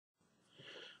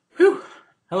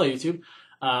Hello, YouTube.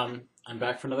 I'm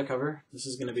back for another cover. This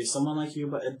is going to be Someone Like You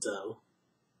by Adele.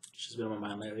 She's been on my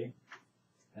mind lately,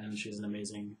 and she's an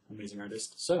amazing, amazing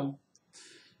artist. So,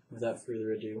 without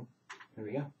further ado, here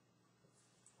we go.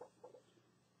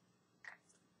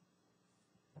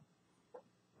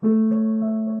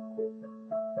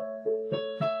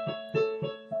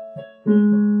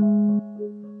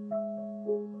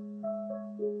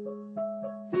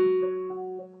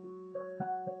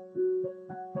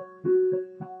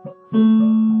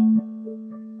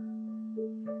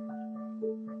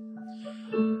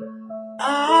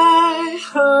 I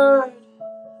heard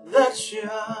that you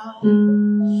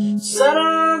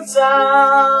settled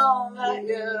down, that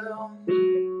you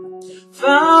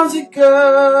found a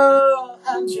girl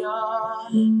and you're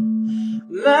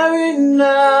married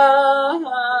now.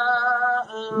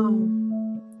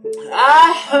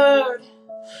 I heard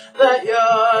that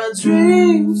your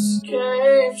dreams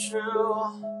came true.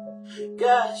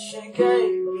 Gosh, I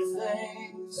gave you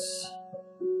things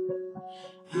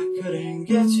I couldn't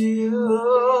get to you.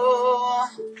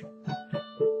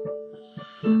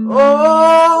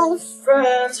 Oh,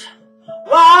 friend,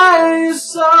 why are you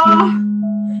so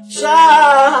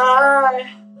shy?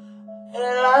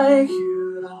 I'd like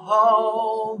you to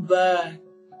hold back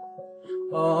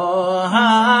or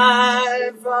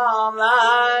hide from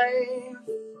life.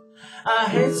 I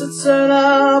hate to turn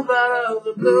up out of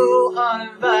the blue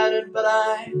uninvited, but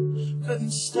I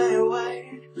couldn't stay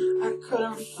away. I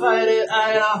couldn't fight it.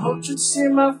 I hoped you'd see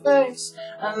my face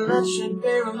and that you'd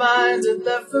be reminded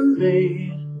that for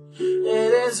me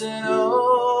it isn't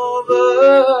over.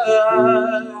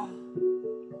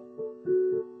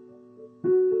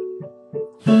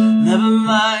 Never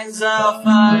mind, I'll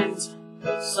find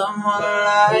someone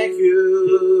like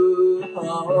you.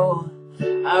 Oh,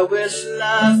 I wish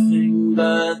nothing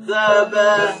but the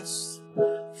best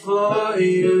for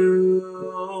you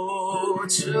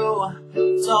too.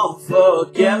 Don't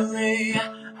forget me,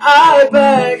 I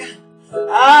beg.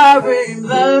 I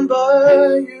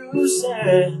remember you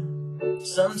said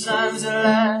sometimes it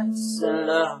lasts in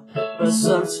love, but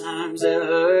sometimes it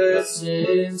hurts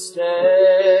instead.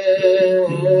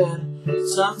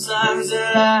 Sometimes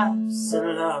it lasts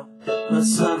in love, but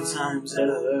sometimes it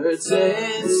hurts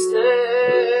instead.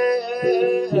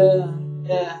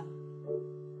 Yeah.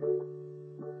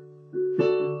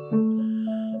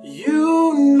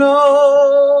 You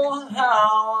know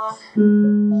how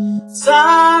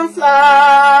time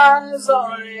flies.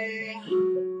 Only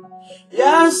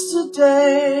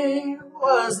yesterday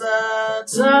was the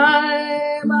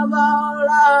time of our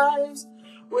lives.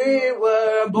 We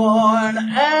were born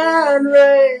and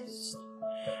raised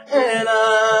in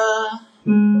a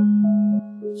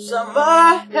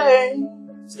summer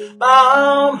haze,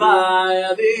 bound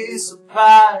by the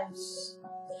surprise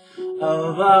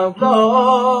of our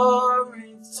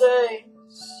glory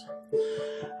days.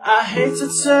 I hate to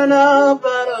turn up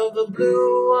out of the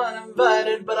blue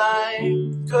uninvited, but I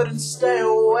couldn't stay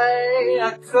away.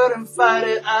 I couldn't fight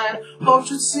it. I'd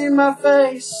hoped you'd see my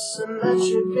face and that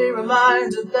you'd be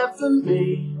reminded that for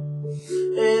me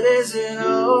it isn't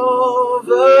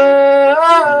over.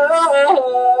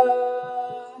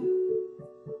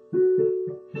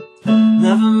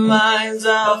 Never mind,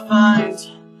 I'll find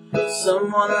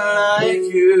someone like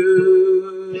you.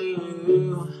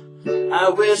 I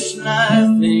wish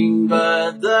nothing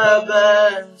but the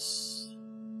best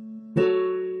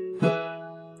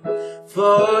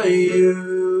for you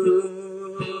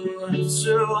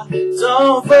too.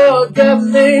 Don't forget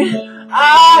me,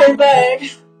 I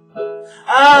beg.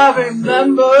 I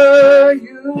remember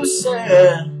you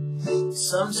said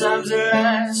sometimes it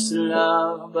lasts in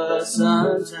love, but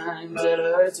sometimes it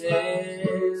hurts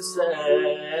instead.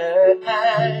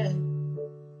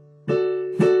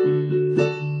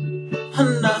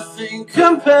 Nothing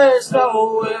compares, no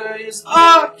worries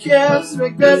or cares,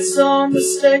 regrets or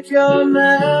mistake your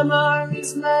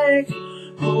memories make.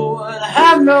 Who would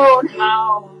have known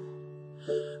how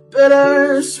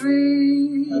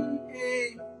bittersweet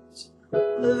this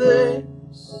would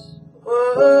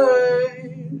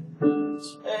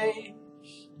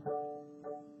taste?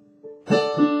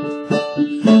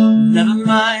 Never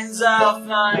mind, I'll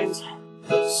find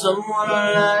someone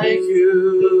like you.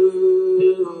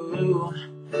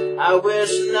 I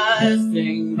wish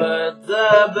nothing but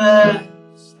the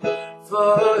best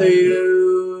for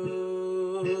you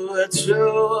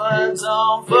too. And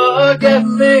don't forget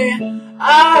me,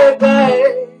 I beg.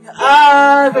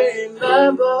 I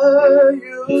remember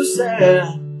you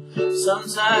said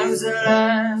sometimes it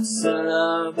lasts in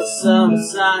love, but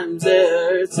sometimes it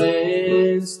hurts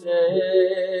instead.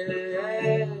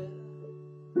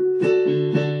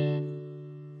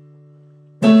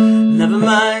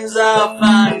 minds I'll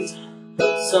find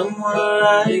someone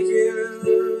like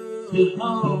you.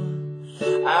 Oh,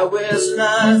 I wish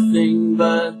nothing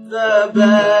but the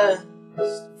best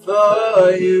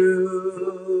for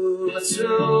you. But you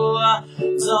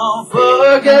don't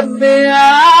forget me,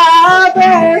 I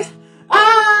beg.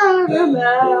 I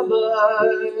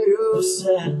remember you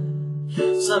said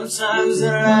sometimes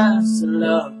it lasts in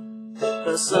love,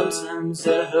 but sometimes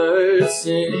it hurts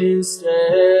instead.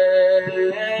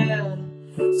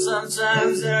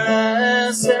 Sometimes it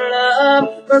lasts in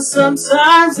love, but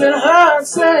sometimes it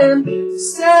hurts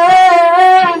instead.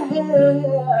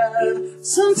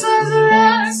 Sometimes it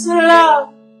lasts in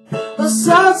love, but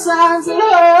sometimes it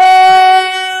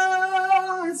hurts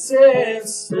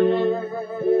instead.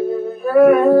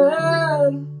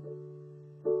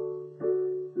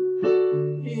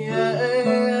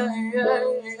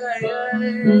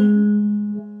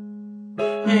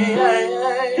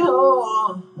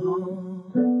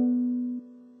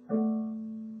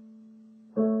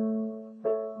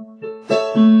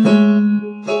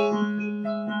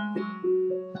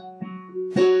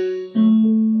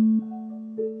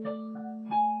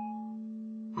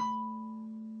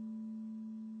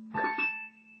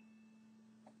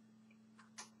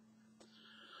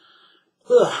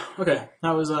 Okay,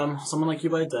 that was Someone Like You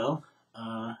by Adele.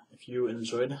 If you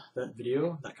enjoyed that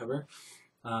video, that cover,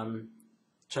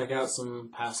 check out some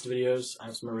past videos. I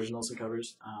have some originals and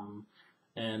covers.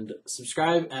 And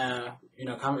subscribe, comment,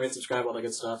 rate, subscribe, all that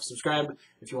good stuff. Subscribe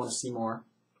if you want to see more,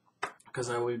 because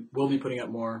I will be putting up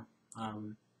more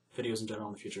videos in general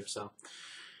in the future. So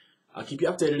I'll keep you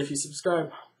updated if you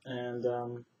subscribe. And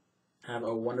have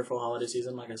a wonderful holiday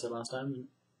season, like I said last time.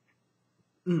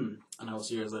 And I will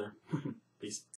see you guys later. Peace.